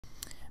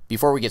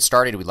Before we get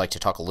started, we'd like to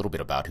talk a little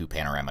bit about who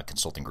Panorama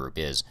Consulting Group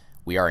is.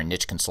 We are a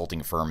niche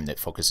consulting firm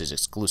that focuses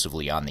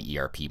exclusively on the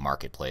ERP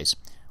marketplace.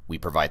 We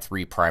provide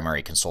three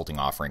primary consulting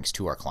offerings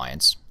to our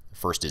clients.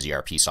 First is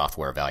ERP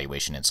software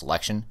evaluation and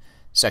selection.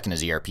 Second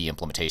is ERP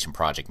implementation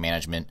project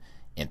management.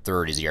 And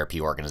third is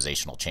ERP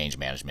organizational change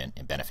management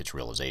and benefits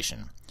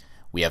realization.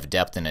 We have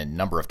depth in a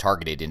number of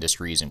targeted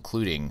industries,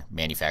 including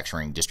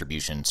manufacturing,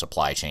 distribution,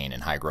 supply chain,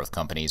 and high-growth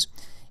companies.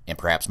 And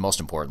perhaps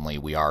most importantly,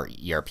 we are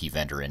ERP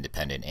vendor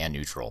independent and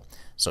neutral.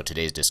 So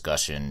today's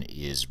discussion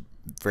is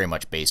very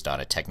much based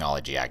on a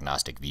technology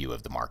agnostic view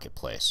of the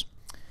marketplace.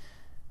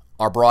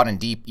 Our broad and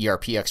deep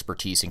ERP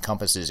expertise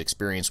encompasses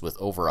experience with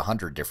over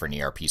 100 different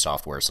ERP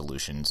software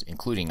solutions,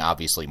 including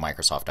obviously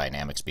Microsoft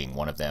Dynamics being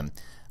one of them.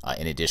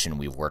 In addition,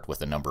 we've worked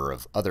with a number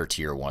of other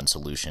Tier 1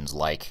 solutions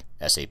like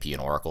SAP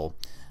and Oracle.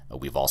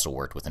 We've also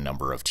worked with a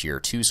number of Tier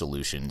 2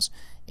 solutions,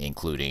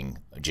 including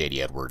JD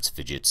Edwards,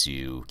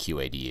 Fujitsu,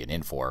 QAD, and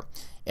Infor.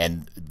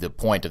 And the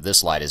point of this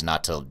slide is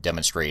not to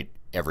demonstrate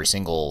every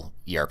single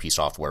ERP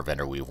software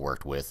vendor we've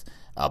worked with,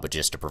 but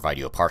just to provide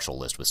you a partial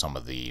list with some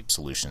of the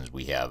solutions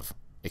we have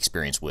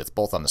experience with,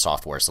 both on the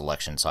software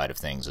selection side of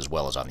things as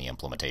well as on the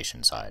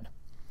implementation side.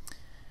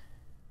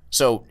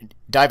 So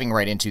diving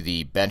right into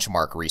the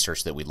benchmark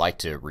research that we'd like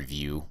to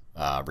review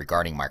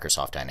regarding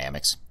Microsoft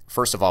Dynamics.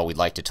 First of all, we'd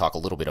like to talk a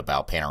little bit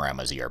about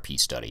Panorama's ERP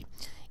study.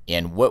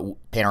 And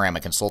what Panorama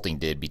Consulting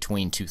did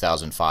between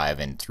 2005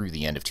 and through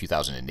the end of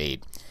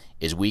 2008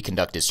 is we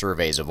conducted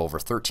surveys of over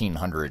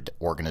 1,300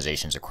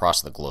 organizations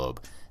across the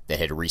globe that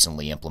had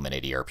recently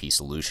implemented ERP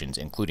solutions,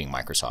 including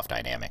Microsoft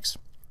Dynamics.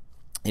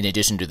 In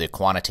addition to the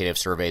quantitative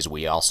surveys,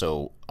 we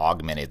also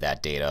augmented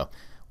that data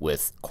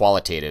with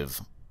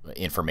qualitative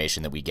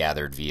information that we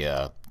gathered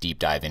via deep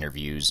dive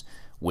interviews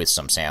with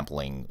some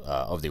sampling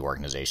of the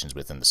organizations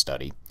within the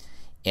study.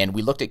 And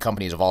we looked at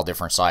companies of all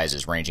different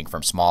sizes, ranging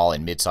from small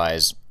and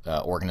mid-size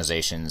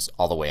organizations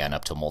all the way on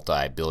up to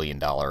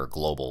multi-billion-dollar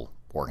global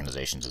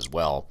organizations as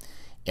well.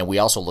 And we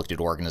also looked at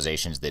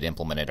organizations that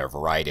implemented a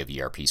variety of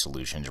ERP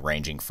solutions,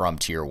 ranging from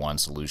Tier 1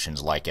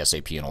 solutions like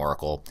SAP and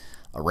Oracle,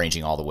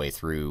 ranging all the way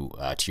through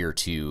Tier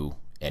 2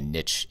 and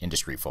niche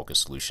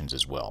industry-focused solutions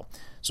as well.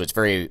 So it's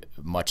very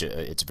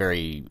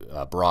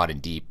broad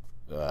and deep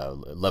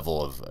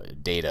level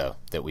of data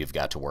that we've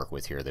got to work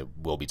with here that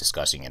we'll be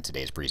discussing in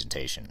today's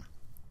presentation.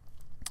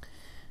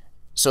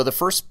 So the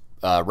first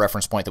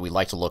reference point that we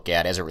like to look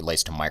at as it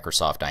relates to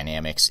Microsoft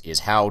Dynamics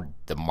is how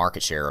the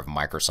market share of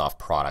Microsoft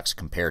products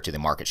compare to the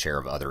market share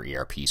of other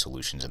ERP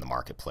solutions in the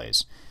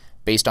marketplace.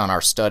 Based on our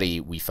study,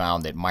 we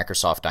found that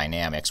Microsoft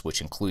Dynamics,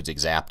 which includes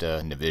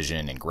Axapta,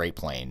 Navision, and Great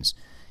Plains,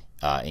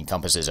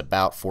 encompasses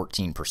about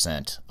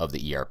 14% of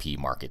the ERP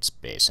market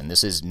space. And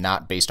this is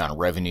not based on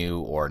revenue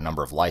or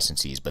number of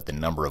licensees, but the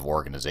number of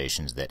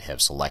organizations that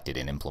have selected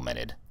and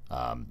implemented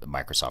the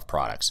Microsoft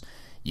products.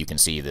 You can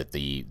see that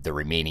the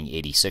remaining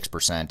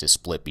 86% is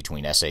split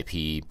between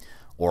SAP,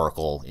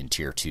 Oracle, and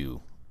Tier 2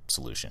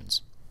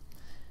 solutions.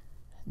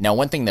 Now,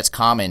 one thing that's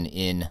common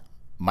in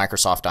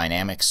Microsoft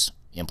Dynamics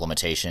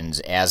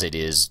implementations, as it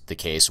is the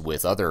case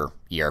with other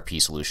ERP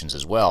solutions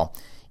as well,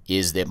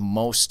 is that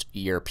most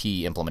ERP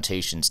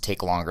implementations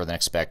take longer than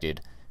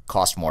expected,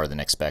 cost more than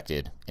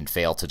expected, and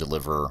fail to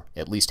deliver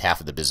at least half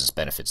of the business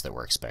benefits that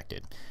were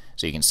expected.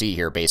 So you can see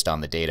here, based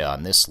on the data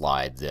on this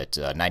slide, that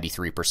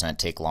 93%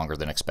 take longer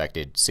than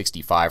expected,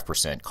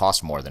 65%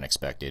 cost more than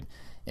expected,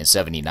 and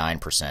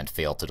 79%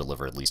 fail to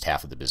deliver at least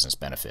half of the business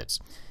benefits.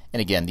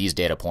 And again, these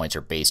data points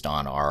are based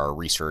on our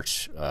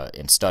research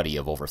and study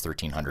of over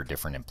 1,300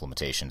 different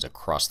implementations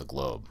across the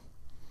globe.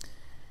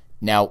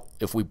 Now,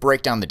 if we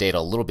break down the data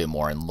a little bit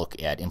more and look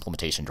at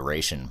implementation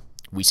duration,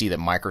 we see that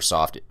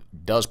Microsoft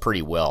does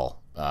pretty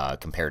well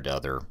compared to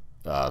other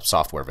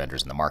software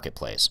vendors in the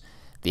marketplace.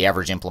 The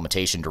average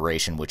implementation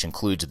duration, which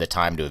includes the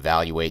time to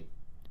evaluate,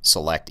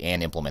 select,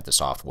 and implement the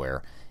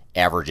software,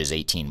 averages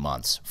 18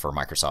 months for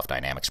Microsoft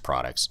Dynamics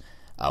products,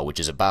 which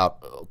is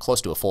about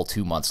close to a full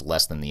 2 months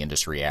less than the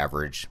industry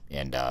average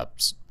and a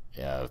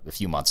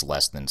few months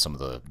less than some of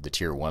the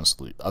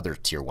other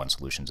Tier 1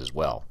 solutions as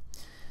well.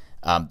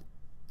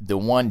 The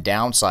one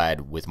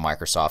downside with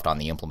Microsoft on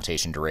the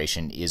implementation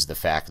duration is the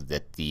fact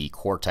that the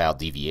quartile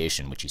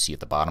deviation, which you see at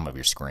the bottom of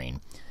your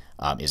screen,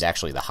 is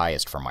actually the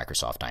highest for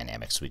Microsoft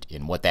Dynamics.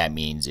 And what that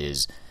means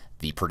is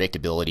the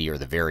predictability or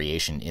the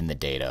variation in the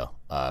data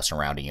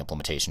surrounding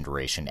implementation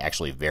duration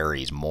actually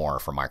varies more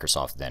for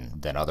Microsoft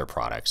than other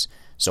products.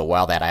 So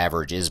while that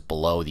average is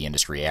below the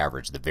industry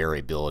average, the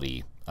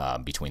variability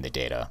between the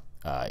data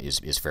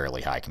is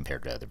fairly high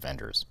compared to other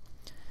vendors.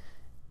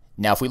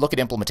 Now, if we look at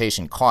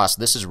implementation costs,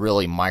 this is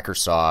really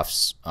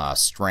Microsoft's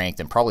strength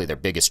and probably their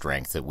biggest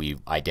strength that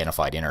we've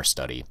identified in our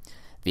study.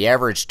 The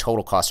average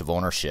total cost of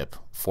ownership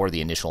for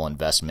the initial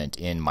investment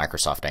in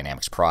Microsoft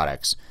Dynamics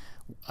products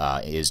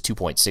is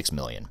 $2.6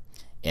 million.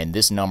 And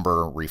this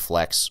number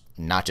reflects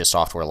not just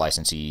software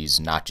licensees,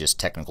 not just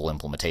technical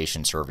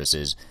implementation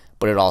services,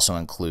 but it also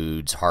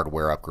includes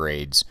hardware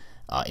upgrades,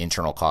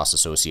 internal costs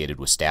associated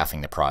with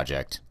staffing the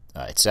project,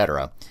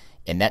 etc.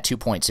 and that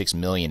 2.6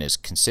 million is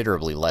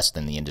considerably less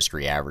than the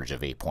industry average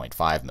of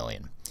 8.5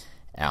 million.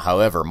 Now,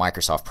 however,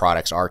 Microsoft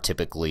products are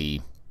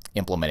typically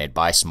implemented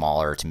by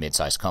smaller to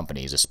mid-sized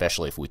companies,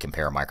 especially if we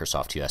compare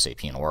Microsoft to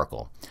SAP and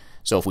Oracle.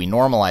 So if we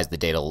normalize the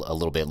data a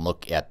little bit and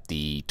look at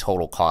the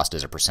total cost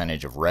as a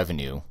percentage of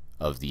revenue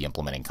of the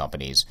implementing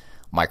companies,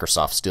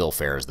 Microsoft still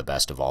fares the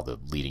best of all the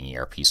leading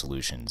ERP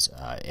solutions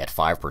at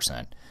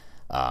 5%,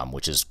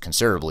 which is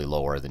considerably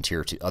lower than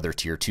other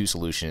Tier 2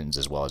 solutions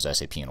as well as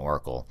SAP and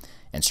Oracle,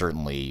 and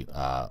certainly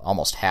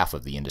almost half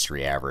of the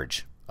industry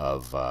average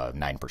of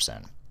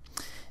 9%.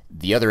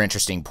 The other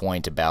interesting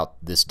point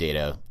about this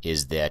data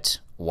is that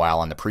while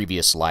on the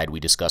previous slide we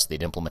discussed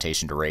that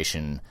implementation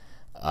duration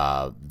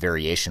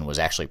variation was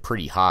actually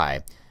pretty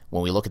high,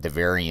 when we look at the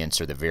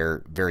variance or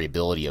the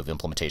variability of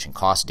implementation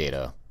cost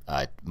data,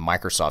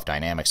 Microsoft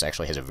Dynamics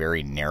actually has a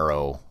very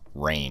narrow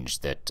range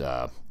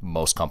that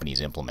most companies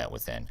implement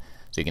within.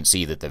 So you can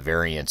see that the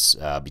variance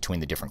between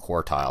the different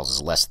quartiles is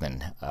less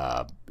than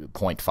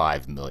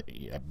 0.5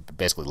 million,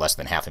 basically less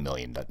than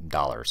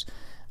 $500,000.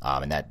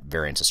 And that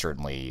variance is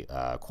certainly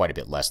quite a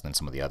bit less than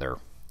some of the other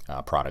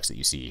products that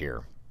you see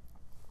here.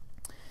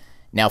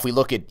 Now, if we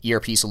look at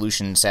ERP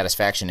solution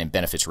satisfaction and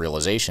benefits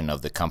realization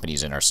of the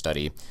companies in our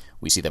study,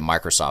 we see that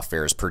Microsoft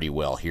fares pretty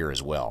well here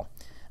as well.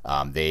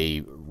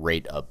 They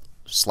rate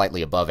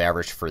slightly above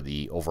average for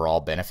the overall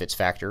benefits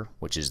factor,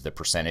 which is the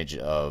percentage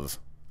of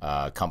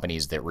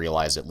companies that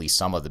realize at least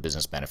some of the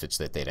business benefits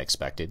that they'd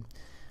expected.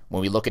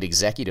 When we look at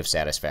executive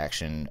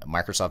satisfaction,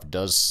 Microsoft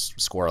does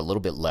score a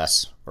little bit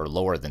less or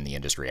lower than the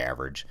industry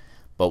average.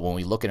 But when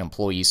we look at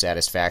employee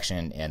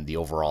satisfaction and the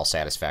overall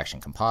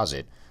satisfaction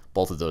composite,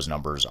 both of those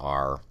numbers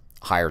are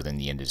higher than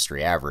the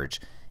industry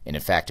average. And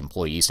in fact,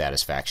 employee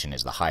satisfaction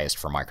is the highest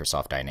for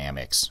Microsoft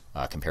Dynamics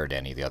compared to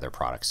any of the other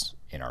products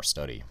in our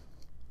study.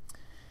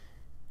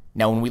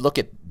 Now, when we look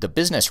at the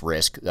business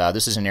risk,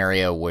 this is an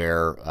area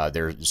where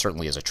there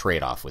certainly is a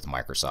trade-off with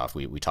Microsoft.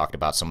 We talked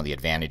about some of the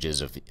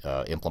advantages of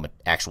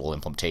actual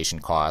implementation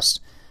costs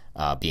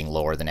being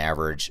lower than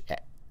average,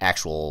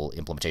 actual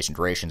implementation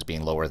durations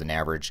being lower than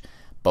average.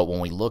 But when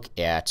we look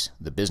at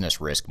the business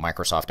risk,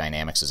 Microsoft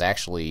Dynamics is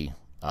actually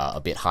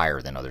a bit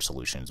higher than other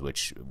solutions,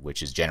 which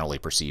is generally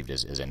perceived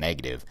as a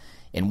negative.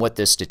 And what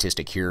this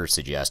statistic here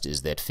suggests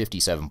is that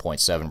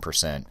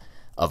 57.7%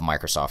 of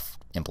Microsoft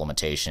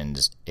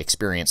implementations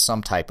experience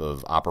some type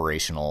of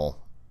operational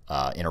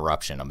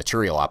interruption, a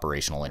material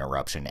operational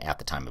interruption at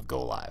the time of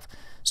go live.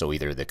 So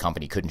either the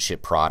company couldn't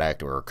ship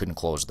product or couldn't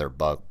close their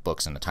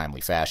books in a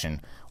timely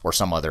fashion, or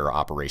some other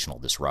operational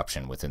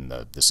disruption within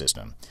the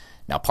system.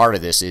 Now, part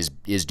of this is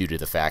due to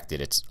the fact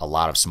that it's a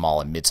lot of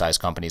small and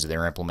mid-sized companies that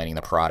are implementing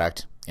the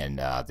product, and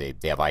they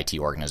have IT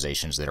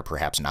organizations that are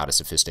perhaps not as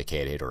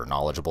sophisticated or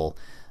knowledgeable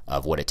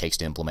of what it takes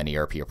to implement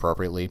ERP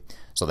appropriately.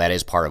 So that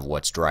is part of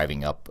what's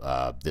driving up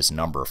this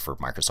number for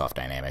Microsoft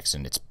Dynamics,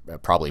 and it's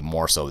probably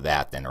more so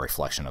that than a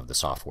reflection of the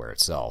software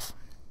itself,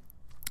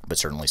 but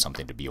certainly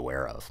something to be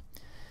aware of.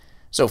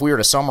 So if we were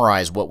to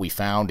summarize what we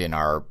found in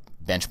our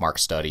benchmark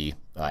study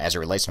as it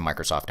relates to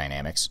Microsoft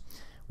Dynamics,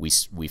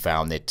 we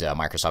found that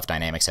Microsoft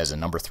Dynamics has a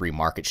number 3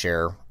 market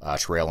share,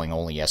 trailing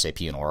only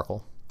SAP and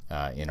Oracle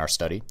in our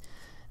study.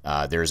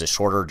 There is a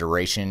shorter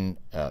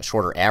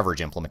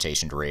average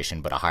implementation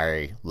duration, but a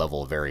higher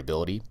level of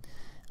variability.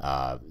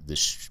 The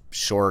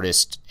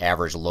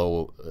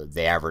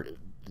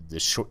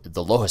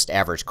lowest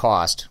average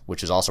cost,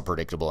 which is also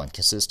predictable and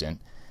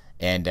consistent,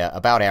 and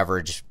about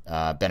average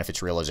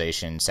benefits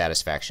realization,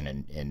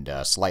 satisfaction, and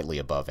slightly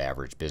above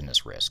average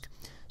business risk.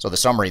 So the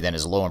summary then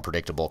is low and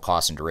predictable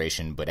cost and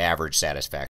duration, but average satisfaction.